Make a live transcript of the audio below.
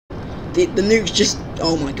The nuke's just,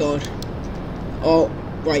 oh my god. Oh,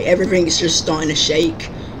 right, everything's just starting to shake.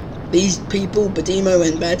 These people, Badimo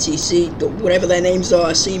and BadTC, whatever their names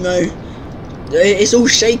are, Simo, it's all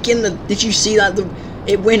shaking. Did you see that?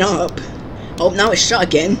 It went up. Oh, now it's shut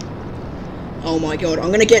again. Oh my god,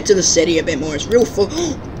 I'm gonna get to the city a bit more. It's real full.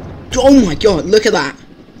 Oh my god, look at that.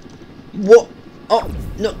 What? Oh,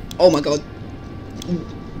 no. Oh my god.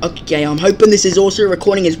 Okay, I'm hoping this is also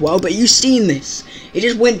recording as well, but you seen this? It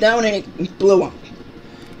just went down and it blew up.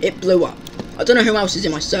 It blew up. I don't know who else is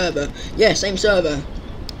in my server. Yeah, same server.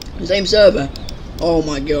 Same server. Oh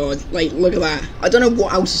my god. Like, look at that. I don't know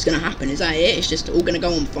what else is going to happen. Is that it? It's just all going to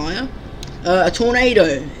go on fire? A tornado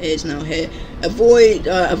is now here. Avoid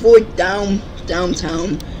downtown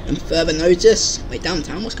and further notice. Wait,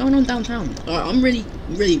 downtown? What's going on downtown? I'm really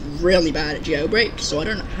bad at Jailbreak, so I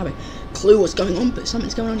don't have a clue what's going on, but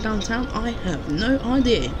something's going on downtown. I have no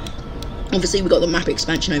idea. Obviously, we've got the map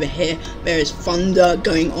expansion over here. There is thunder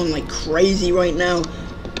going on like crazy right now.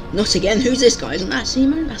 Not again. Who's this guy? Isn't that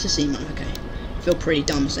Simo? That's a Simo. Okay. I feel pretty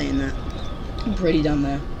dumb saying that. I'm pretty dumb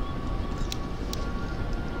there.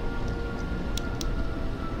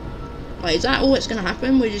 Wait, is that all that's going to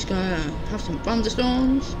happen? We're just going to have some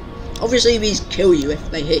thunderstorms? Obviously, these kill you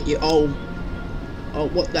if they hit you. Oh. Oh,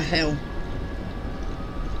 what the hell?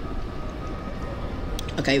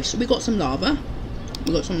 Okay, so we got some lava.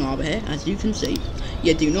 We got some lava here, as you can see.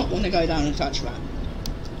 You do not want to go down and touch that.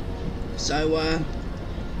 So,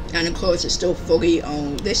 and of course it's still foggy.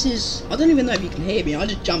 Oh, this is, I don't even know if you can hear me. I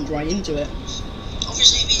just jumped right into it.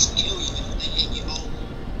 Obviously these kill you if they hit you. Oh.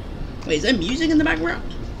 Wait, is there music in the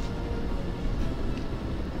background?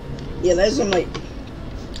 Yeah, there's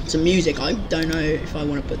some music. I don't know if I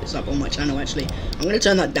want to put this up on my channel actually. I'm going to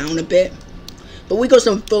turn that down a bit. But we got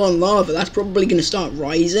some full on lava. That's probably going to start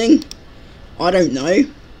rising. I don't know.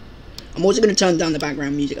 I'm also going to turn down the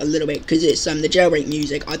background music a little bit because it's the Jailbreak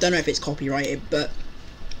music. I don't know if it's copyrighted, but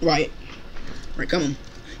right, come on.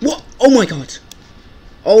 What? Oh my god.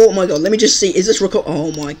 Oh my god. Let me just see. Is this record?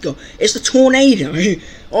 Oh my god. It's the tornado.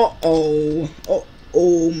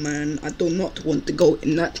 Oh man. I do not want to go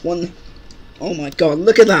in that one. Oh my god.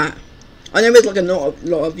 Look at that. I know there's like a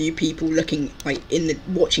lot of you people looking like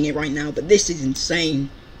watching it right now, but this is insane.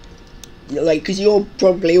 Like, because you're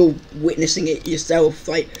probably all witnessing it yourself.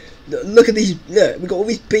 Like, look at these. Look, we got all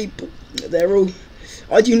these people. They're all.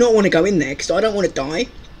 I do not want to go in there because I don't want to die,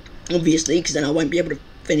 obviously, because then I won't be able to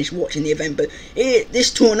finish watching the event. But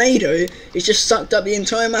this tornado has just sucked up the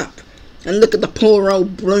entire map. And look at the poor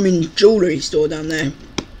old blooming jewellery store down there.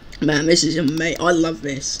 Man, this is amazing. I love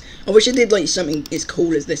this. I wish I did like something as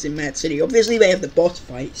cool as this in Mad City. Obviously, they have the boss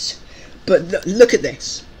fights, but look at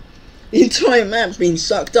this. The entire map's been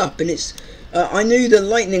sucked up, and it's. I knew the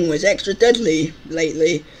lightning was extra deadly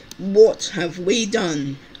lately. What have we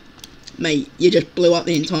done, mate? You just blew up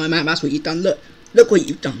the entire map. That's what you've done. Look what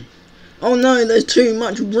you've done. Oh no, there's too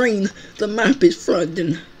much rain. The map is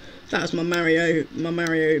flooding. That's my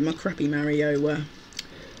crappy Mario.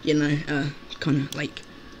 You know, kind of like.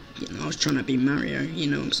 You know, I was trying to be Mario, you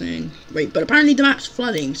know what I'm saying? Wait, but apparently the map's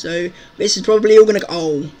flooding, so this is probably all gonna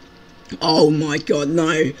go. Oh my god,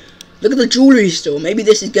 no. Look at the jewellery store. Maybe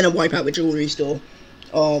this is gonna wipe out the jewellery store.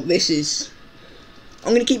 Oh, this is.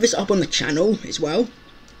 I'm gonna keep this up on the channel as well.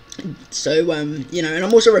 So, you know, and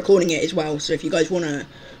I'm also recording it as well. So if you guys want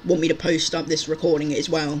me to post up this recording as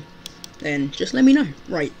well, then just let me know.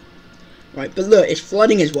 Right, but look, it's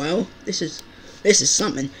flooding as well. This is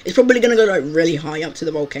something. It's probably going to go like really high up to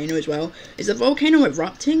the volcano as well. Is the volcano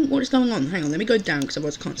erupting? What is going on? Hang on, let me go down because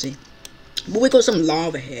otherwise I can't see. But we've got some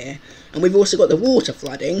lava here, and we've also got the water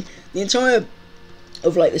flooding. The entire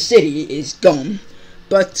of like the city is gone,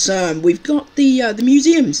 but we've got the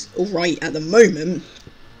museums all right at the moment.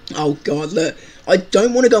 Oh god, look! I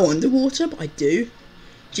don't want to go underwater, but I do. Do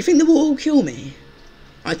you think the water will kill me?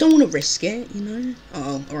 I don't want to risk it, you know.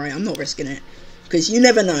 Oh, all right, I'm not risking it because you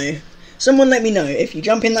never know. Someone let me know, if you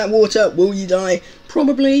jump in that water, will you die?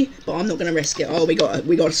 Probably, but I'm not going to risk it. Oh, we got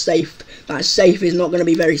a safe. That safe is not going to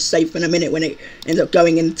be very safe in a minute when it ends up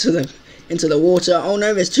going into the water. Oh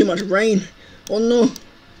no, there's too much rain. Oh no,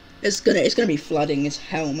 it's gonna be flooding as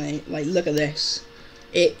hell, mate. Like, look at this.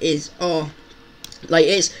 It is, like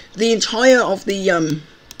it's the entire of the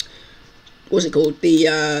what's it called?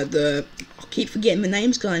 I keep forgetting the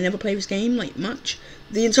names because I never play this game like much.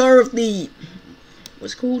 The entire of the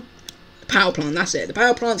what's it called? Power plant, that's it. The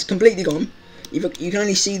power plant's completely gone. You can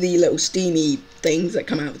only see the little steamy things that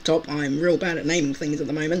come out the top. I'm real bad at naming things at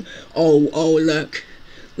the moment. Oh,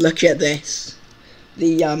 look at this.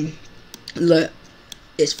 Look,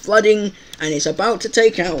 it's flooding and it's about to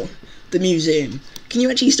take out the museum. Can you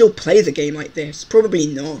actually still play the game like this? Probably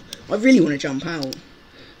not. I really want to jump out.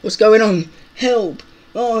 What's going on? Help!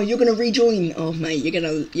 Oh, you're gonna rejoin. Oh, mate, you're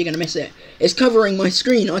gonna miss it. It's covering my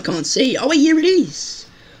screen. I can't see. Oh, wait, here it is.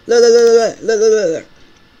 Look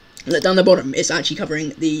down the bottom. It's actually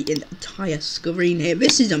covering the entire screen here.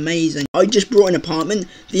 This is amazing. I just brought an apartment.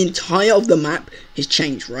 The entire of the map has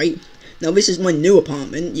changed, right? Now, this is my new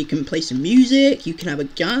apartment. You can play some music. You can have a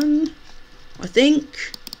gun, I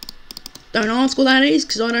think. Don't ask what that is,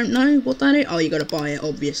 because I don't know what that is. Oh, you gotta buy it,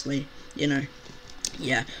 obviously. You know.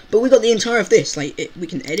 Yeah. But we got the entire of this. Like, we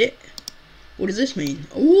can edit. What does this mean?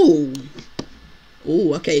 Ooh.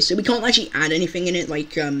 Ooh, okay. So we can't actually add anything in it,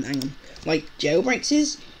 like, hang on. Like, Jailbreaks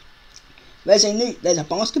is. There's a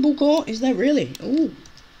basketball court. Is there really? Ooh.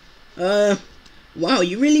 Wow,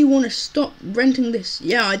 you really want to stop renting this?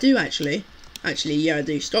 Yeah, I do actually. Actually, yeah, I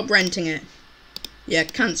do. Stop renting it. Yeah,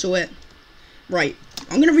 cancel it. Right,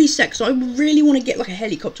 I'm gonna reset because I really want to get like a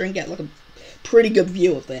helicopter and get like a pretty good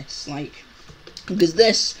view of this. Like, because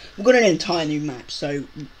we've got an entire new map, so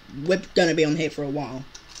we're gonna be on here for a while.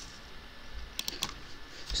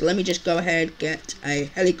 So let me just go ahead, get a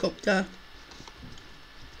helicopter.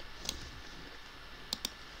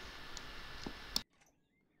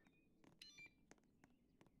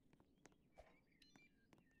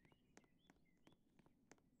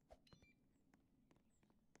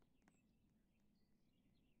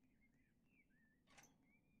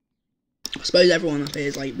 I suppose everyone up here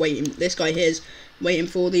is like waiting. This guy here is waiting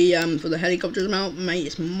for the helicopter to come out. Mate,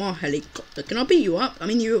 it's my helicopter. Can I beat you up? I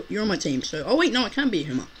mean, you're on my team, so. Oh wait, no, I can beat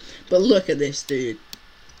him up. But look at this, dude.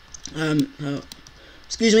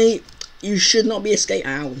 Excuse me. You should not be escaping.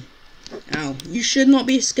 Ow, ow. You should not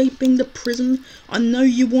be escaping the prison. I know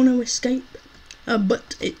you want to escape,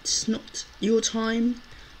 but it's not your time.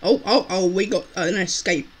 Oh. We got an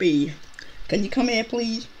escapee. Can you come here,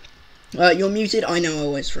 please? You're muted. I know I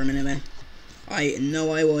was for a minute there. I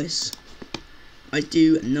know I was. I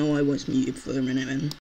do know I was muted for a minute then.